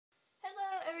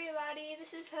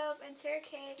this is Hope and Sarah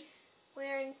Kay.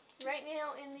 We're right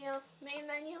now in the main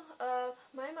menu of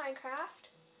my Minecraft.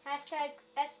 Hashtag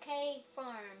SK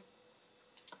Farm.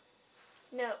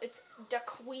 No, it's the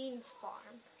Queen's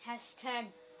Farm. Hashtag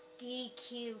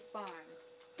DQ Farm.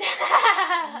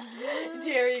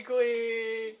 Dairy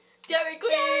Queen! Dairy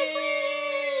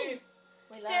Queen!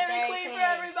 We love Dairy Queen for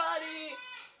everybody!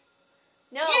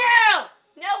 No! Yeah!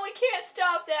 No, we can't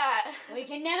stop that! We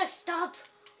can never stop.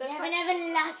 We That's have an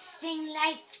everlasting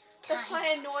lifetime. That's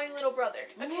my annoying little brother.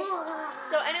 Okay.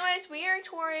 So anyways, we are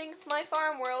touring my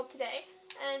farm world today,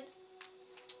 and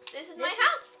this is my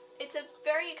house. It's a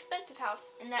very expensive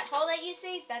house. And that hole that you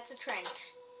see, that's a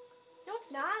trench. No,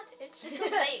 it's not. It's just a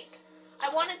lake.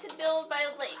 I wanted to build by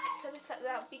a lake because I thought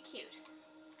that would be cute.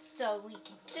 So we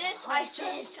can This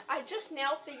I just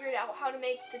now figured out how to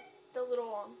make the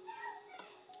little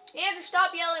Andrew,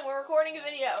 stop yelling. We're recording a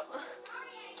video.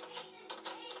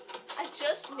 I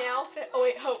just now oh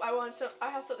wait, Hope, I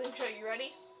have something to show you.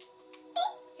 Ready?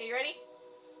 Okay, you ready?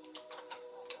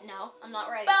 No, I'm not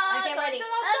ready. I'm ready.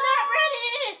 I'm not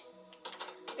ready.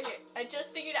 Okay, I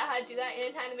just figured out how to do that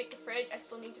and how to make the fridge. I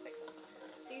still need to fix them.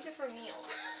 These are for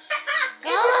meals. Go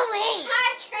away.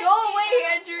 Go away,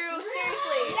 Andrew.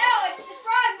 Seriously. No, it's the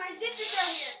frog. My zippers are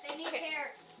here. They need care.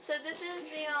 So this is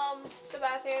the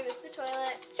bathroom. This is the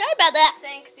toilet. Sorry about that.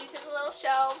 Sink. These are the little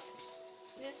shelves.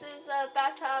 This is the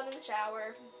bathtub and the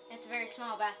shower. It's a very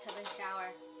small bathtub and shower.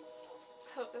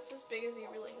 Hope that's as big as you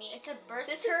really need. It's a birth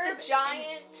This turb. is the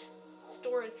giant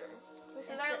storage room. This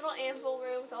is our little anvil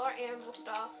room with all our anvil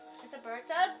stuff. It's a birth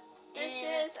tub. This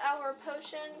is our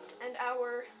potions and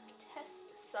our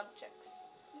test subjects.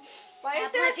 Why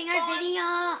is there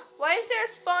a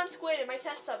spawn squid in my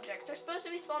test subjects? They're supposed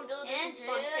to be spawn villagers and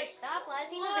spawn pigs. Stop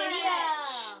watching the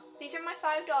video. These are my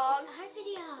 5 dogs. It's our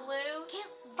video. Blue. Can't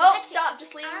Hope, stop.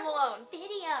 Just leave them alone.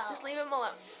 Video. Just leave them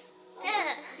alone.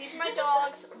 These are my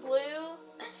dogs. Blue,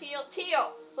 teal.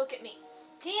 Teal. Look at me.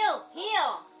 Teal.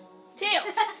 Heel. Teal.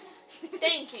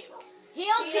 Thank you.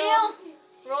 Heel. Teal.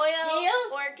 Royal, Heel,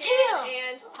 Orchid, teal.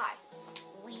 and Pie.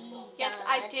 Yes,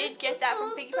 I did get that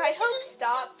from Piggy Pie. Hope,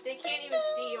 stop. They can't even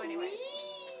see you anyway.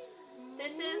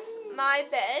 This is my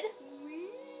bed.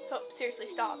 Hope, seriously,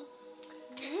 stop.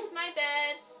 This is my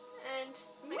bed and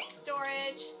my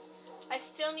storage. I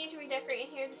still need to redecorate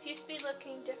in here. This used to be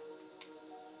looking different.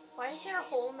 Why is there a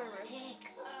hole in my room?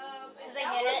 Because I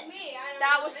hit it. Me.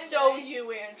 That was so you,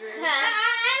 Andrew.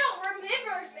 I don't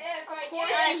remember if I did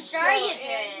it. Sure you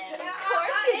did. Of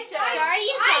course you did. Sure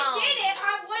you I don't. did it.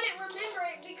 I wouldn't remember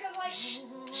it because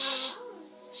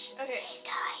Okay.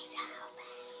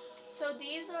 So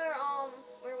these are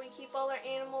where we keep all our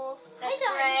animals. That's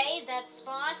Gray. That's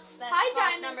Spots. That's Hi,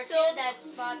 Spots Diamond number 2. Silver. That's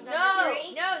Spots number No,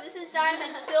 3. no, this is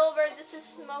Diamond Silver. This is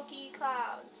Smoky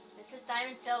Clouds. This is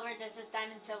Diamond Silver. This is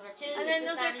Diamond Silver 2. And this then is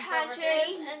those are Diamond Silver 3.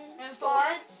 Patches and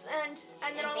Spots and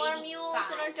then And all our Baby mules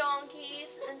and our 5.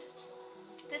 donkeys and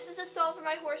this is the stall for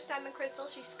my horse Diamond Crystal.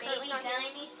 She's currently Baby not here.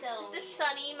 Dimey Silver. This is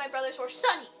Sunny, my brother's horse.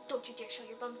 Sunny, don't you dare show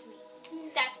your bum to me.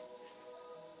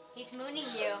 He's mooning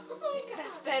you.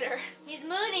 That's better. He's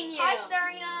mooning you. Hi,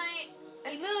 Starry Night.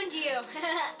 He mooned you.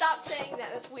 Stop saying that.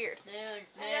 That's weird. Moon.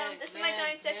 This is my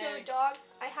giant secular dog.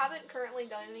 I haven't currently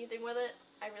done anything with it.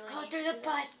 I really Go need through to the do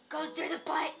that. butt. Go through the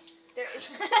butt. There is.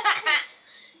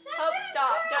 Hope,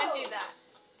 stop. Don't do that.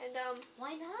 And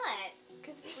Why not?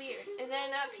 because it's weird. And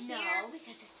then up here, No,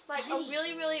 because it's like funny.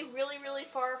 a really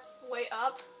far way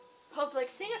up. Hope, like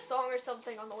sing a song or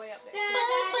something on the way up there.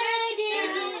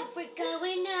 We're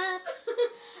going up.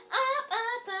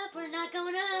 Up. We're not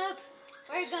going up.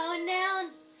 We're going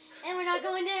down. And we're not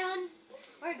going down.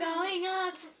 We're going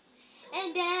up.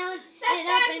 And down. And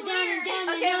up and down and down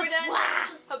and Okay, up. we're done. Wah!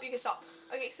 Hope you can stop.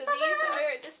 Okay, so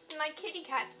this is my kitty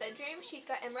cat's bedroom. She's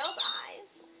got emerald eyes.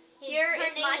 Here Her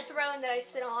is name my is- throne that I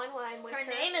sit on when I'm with her.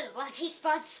 Her name is Lucky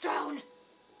Spot's Throne.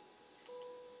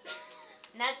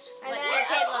 And that's And what then Sir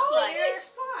Kate up looks like. here-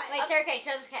 Wait, Sir Kate,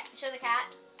 show the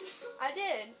cat. I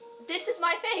did. This is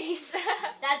my face.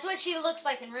 That's what she looks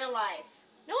like in real life.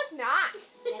 No, it's not.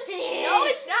 Yes, it is. No,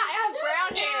 it's not. I have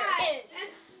brown hair.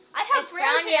 I have It's brown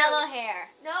brown hair. yellow hair.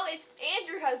 No, it's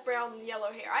Andrew has brown and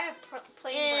yellow hair. I have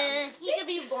plain brown. He could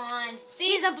be blonde.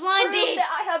 See, He's a prove blondie. that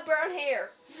I have brown hair.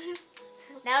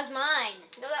 That was mine.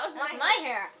 No, that was That's my my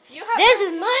hair. You have This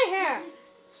is my hair.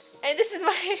 and this is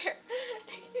my hair.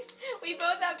 We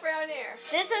both have brown hair.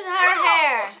 This is her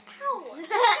hair. Ow. Don't do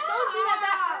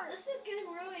that. This is getting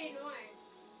really annoying.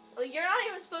 Well, you're not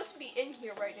even supposed to be in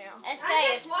here right now. That's I'm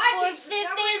just watching for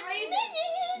some 450 reason.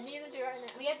 minutes. Neither do I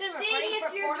now. We have been See recording if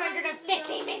for you're doing this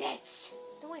 450 enough. minutes.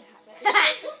 No, I haven't.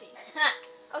 It's 50.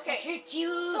 I Okay. tricked you.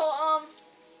 So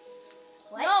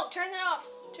What? no, turn it off.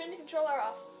 Turn the controller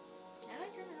off. How do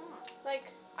I turn it on? Like,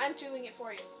 I'm doing it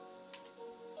for you.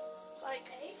 Like,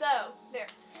 so. There.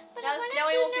 But Now- I want now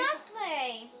we won't to be- not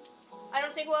play. I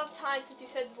don't think we'll have time since you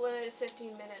said the limit is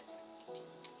 15 minutes.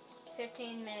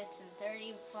 15 minutes and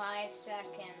 35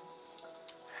 seconds.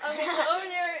 Okay, so over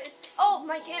there is... Oh,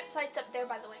 my campsite's up there,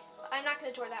 by the way. I'm not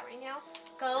going to tour that right now.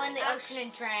 Go in the ocean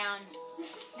and drown.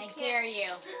 I dare you.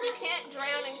 You can't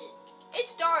drown in...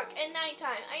 It's dark and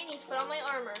nighttime. I need to put on my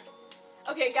armor.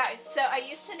 Okay, guys, so I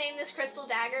used to name this Crystal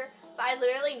Dagger, but I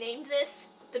literally named this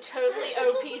the totally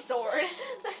OP sword.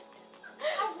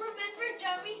 Oh, remember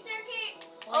Dummy Circuit?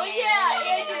 Oh,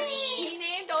 yeah, Andrew, he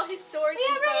named all his swords We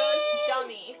and are bows ready.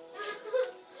 Dummy.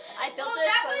 I built Well, this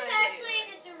that on was my actually in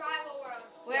a survival world.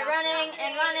 We're Yeah. running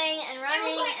and running and It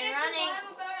running was like and in running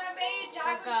survival mode I made. We're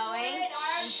Diamond going sword,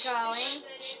 iron and sword, going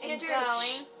and and Andrew,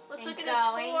 going Let's and look at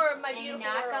going a tour of my and beautiful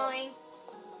not world. going.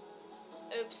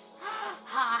 Oops.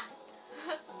 Ha!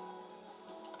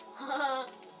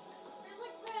 There's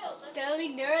like rails. Silly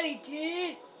gnarly,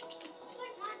 dude. There's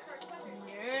like minecarts everywhere.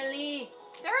 Gnarly.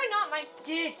 There are not my...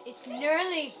 Dude, it's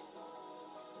gnarly.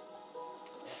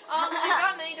 We've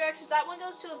got many directions. That one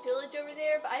goes to a village over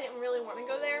there, but I didn't really want to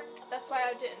go there. That's why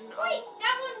I didn't. Wait,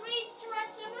 that one leads to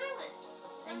Redstone Island.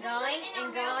 And Remember going in and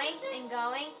our mail going system? and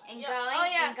going and Yeah. going Oh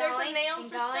yeah, and there's going a mail and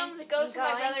system going that goes and to my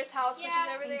going brother's house, which Yeah, is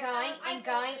over and there. going I and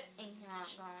built going it. and not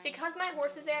going. Because my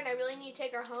horse is there and I really need to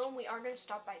take her home, we are going to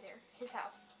stop by there, his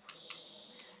house.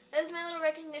 That's my little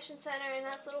recognition center and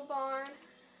that's little barn.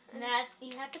 And that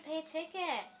you have to pay a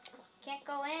ticket. Can't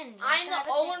go in. You I'm have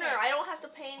the to have a owner. ticket. I don't have to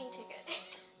pay any ticket.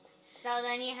 So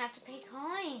then you have to pay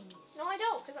coins. No, I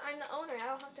don't, because I'm the owner. I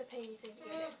don't have to pay anything to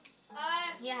get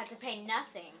in. You have to pay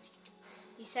nothing.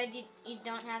 You said you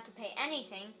don't have to pay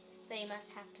anything, so you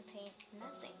must have to pay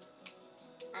nothing.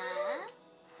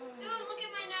 Ooh, look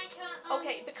at my nighttime.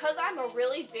 Okay, because I'm a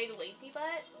really big lazy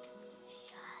butt,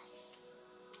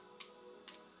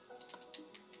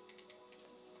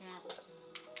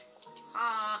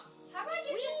 Ah. How about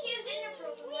you just use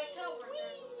Interproof like Cobra?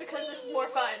 because this is more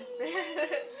fun.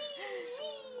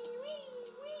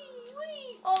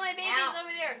 Oh, my baby's Ow.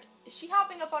 over there. Is she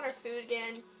hopping up on her food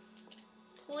again?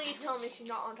 Please tell me she's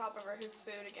not on top of her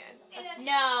food again.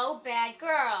 No, bad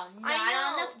girl. Not I know,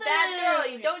 on the food. bad girl.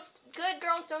 You don't. Good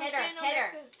girls don't Hit her, stand on hit their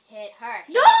her. food. Hit her.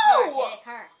 No! Hit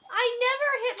her. I never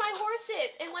hit my horses,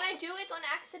 and when I do, it's on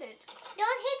accident.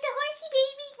 Don't hit the horsey,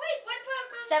 baby. Wait, what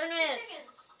about 7 minutes.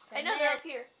 chickens? I know they're up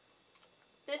here.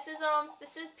 This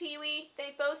is Pee-wee.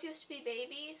 They both used to be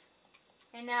babies.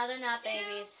 And now they're not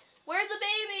babies. Where's the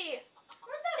baby?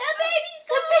 The baby's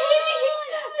The baby!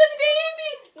 The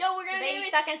baby! No, we're The gonna name baby's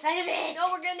it. stuck inside of it.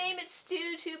 No, we're gonna name it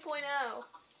Stu 2.0.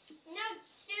 No,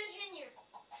 Stu Jr.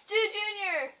 Stu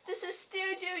Jr. This is Stu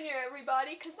Jr.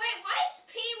 Everybody, cause Wait, why is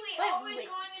Pee-wee Wait, always wait.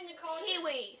 going in the cauldron?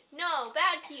 Pee-wee. No,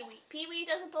 bad Pee-wee. Pee-wee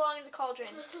doesn't belong in the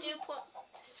cauldron.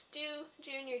 Stu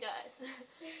Jr. does.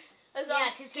 As Yeah, long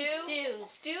as because he stews.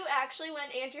 Stu actually,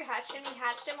 when Andrew hatched him, he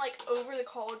hatched him like over the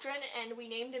cauldron, and we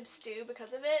named him Stu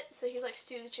because of it. So he's like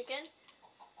Stu the chicken.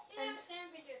 Yeah,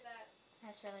 Stampy did that.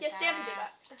 That's really Yes, Stampy did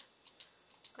fast. that.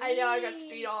 I know, I got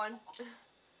speed on.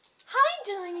 Hi,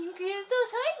 Diamond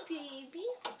Crystals. Hi, baby.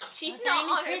 She's Oh, not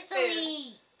Diamond on her food.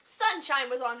 Crystal-y. Sunshine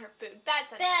was on her food. Bad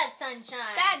sunshine. Bad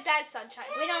sunshine. Bad sunshine.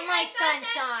 We don't Hey, like I thought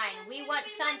that sunshine. was We gonna want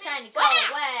be my sunshine to next go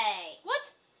one. away. What?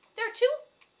 There are two?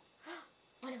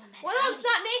 One of them had One a of them's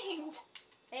baby. not named.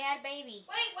 They had a baby.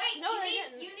 Wait, No, I you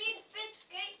didn't. need fence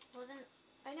gate. Well then,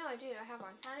 I know, I do. I have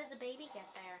one. how did the baby get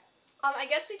there? I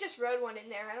guess we just rode one in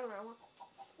there. I don't know.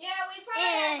 Yeah, we probably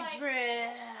had like... Andrew.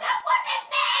 That wasn't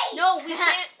me! No, we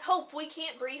can't. Hope we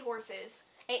can't breed horses.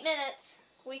 8 minutes.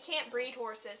 We can't breed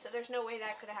horses, so there's no way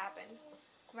that could have happened.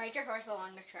 Ride your horse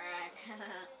along the track.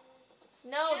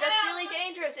 No, that's Yeah, really but-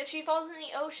 dangerous. If she falls in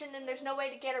the ocean, then there's no way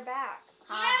to get her back.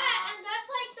 Yeah, and that's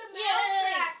like the mail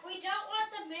Yay. track. We don't want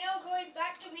the mail going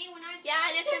back to me when I... Yeah,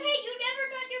 and if it's you're- okay, you never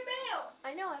got your mail.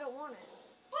 I know, I don't want it.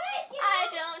 What? You I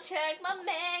know, don't check my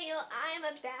mail. I'm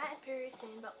a bad person,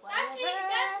 but whatever.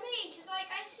 That's me, because like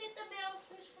I sent the mail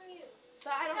just for you.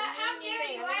 But I don't How need dare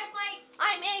anything. you? I had like...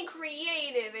 I'm in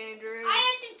creative, Andrew. I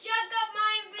had to jug up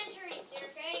my inventory, sir,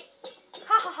 okay?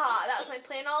 Ha ha ha! That was my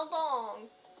plan all along.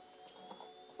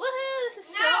 Woohoo! This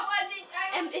is No, so. it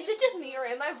wasn't. Is it just me or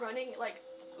am I running like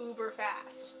uber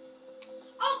fast?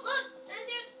 Oh, look, there's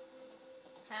it.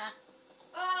 Huh?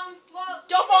 Well...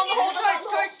 Don't you fall in can the hole, give don't it-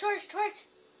 fall in the hole. Torch.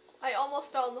 I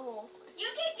almost fell in the hole. You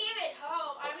can give it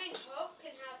Hope. I mean, Hope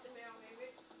can have the mail, maybe.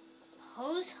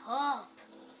 Who's Hope?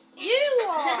 You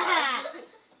are.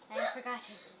 I forgot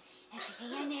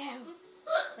everything I knew.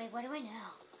 Wait, what do I know?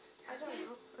 I don't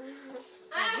know.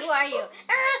 Wait, who are you?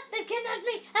 Ah, they've kidnapped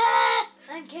me. Ah!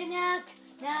 I'm kidnapped.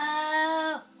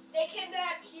 No. They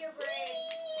kidnapped your brain.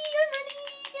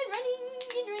 I'm running.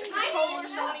 The controller's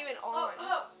not even on.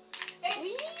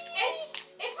 It's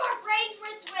our brains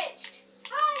were switched.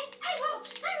 Hi, I'm Hope.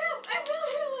 I'm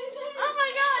really excited. Oh my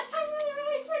gosh! I'm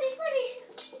really pretty.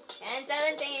 And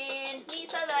 17.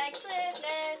 Lisa likes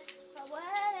swiftness. Or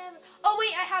whatever. Oh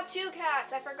wait, I have 2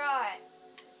 cats. I forgot.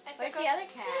 Where's the other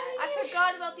cat? I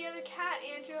forgot about the other cat,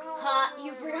 Andrew.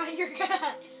 You forgot your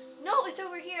cat. No, it's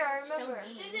over here. I remember. So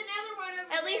mean. There's another one over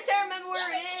At least I remember where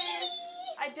it is.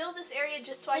 I built this area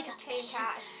just so I could tame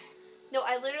cats. No,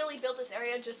 I literally built this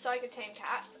area just so I could tame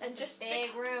cats and just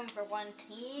big room for one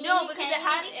team. No, because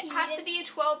it has to be a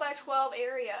 12 by 12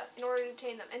 area in order to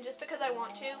tame them, and just because I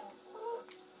want to.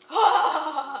 You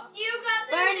got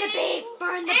the Burn the beef.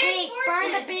 Burn the beef.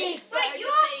 Burn the beef. Wait, you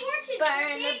have fortune.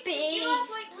 Burn the beef. You have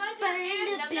like leather Burn and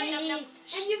the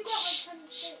beef. and you've got like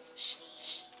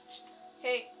 26.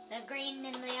 Okay, The green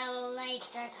and the yellow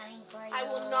lights are coming for you. I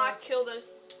will not kill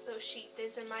those sheep.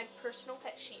 These are my personal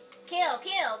pet sheep. Kill.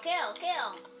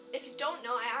 If you don't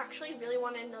know, I actually really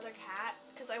want another cat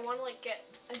because I want to like get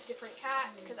a different cat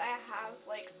because I have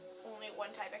like only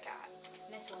one type of cat.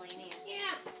 Miscellaneous.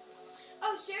 Yeah.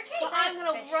 Oh, Sergey. So I'm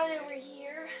gonna run over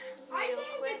here. I real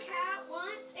tamed quick. a cat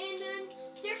once, and then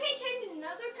Sergey tamed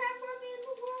another cat for me in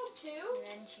the world too. And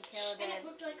then she killed And it. it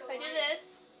looked like a I do lion.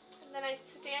 this, and then I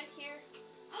stand here.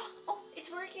 Oh,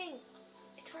 it's working.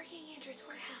 It's working, Andrew. It's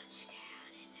working.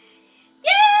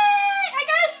 Yay! I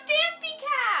got a Stampy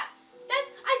cat.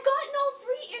 I've gotten all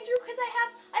 3, Andrew, because I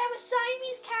have a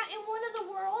Siamese cat in one of the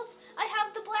worlds. I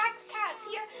have the black cats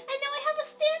here, and now I have a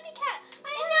Stampy cat.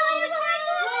 And now I have a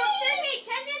Well, Sergey,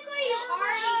 technically you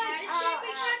already had a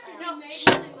Stampy cat because you made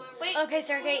one in my room. Wait, Okay,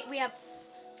 Sergey, we have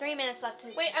 3 minutes left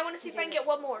to. wait. I want to see if I can get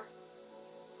one more.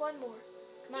 One more.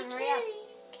 Come on, hurry up.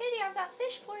 Kitty, I've got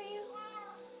fish for you.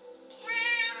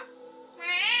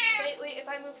 Wait. If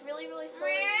I move really, really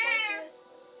slowly towards it,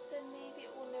 then maybe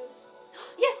it will notice.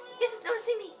 Yes, it's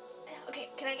noticing me. Okay,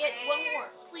 can I get one more?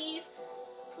 Please.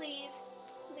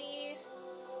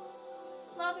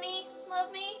 Love me.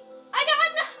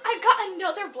 I got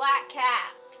another black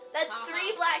cat. That's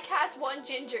 3 black cats, 1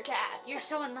 ginger cat. You're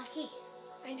so unlucky.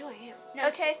 I know I am. No,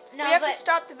 Okay, no, we have but to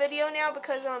stop the video now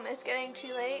because it's getting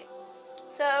too late.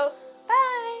 So,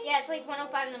 bye. yeah, it's like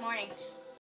 1:05 in the morning.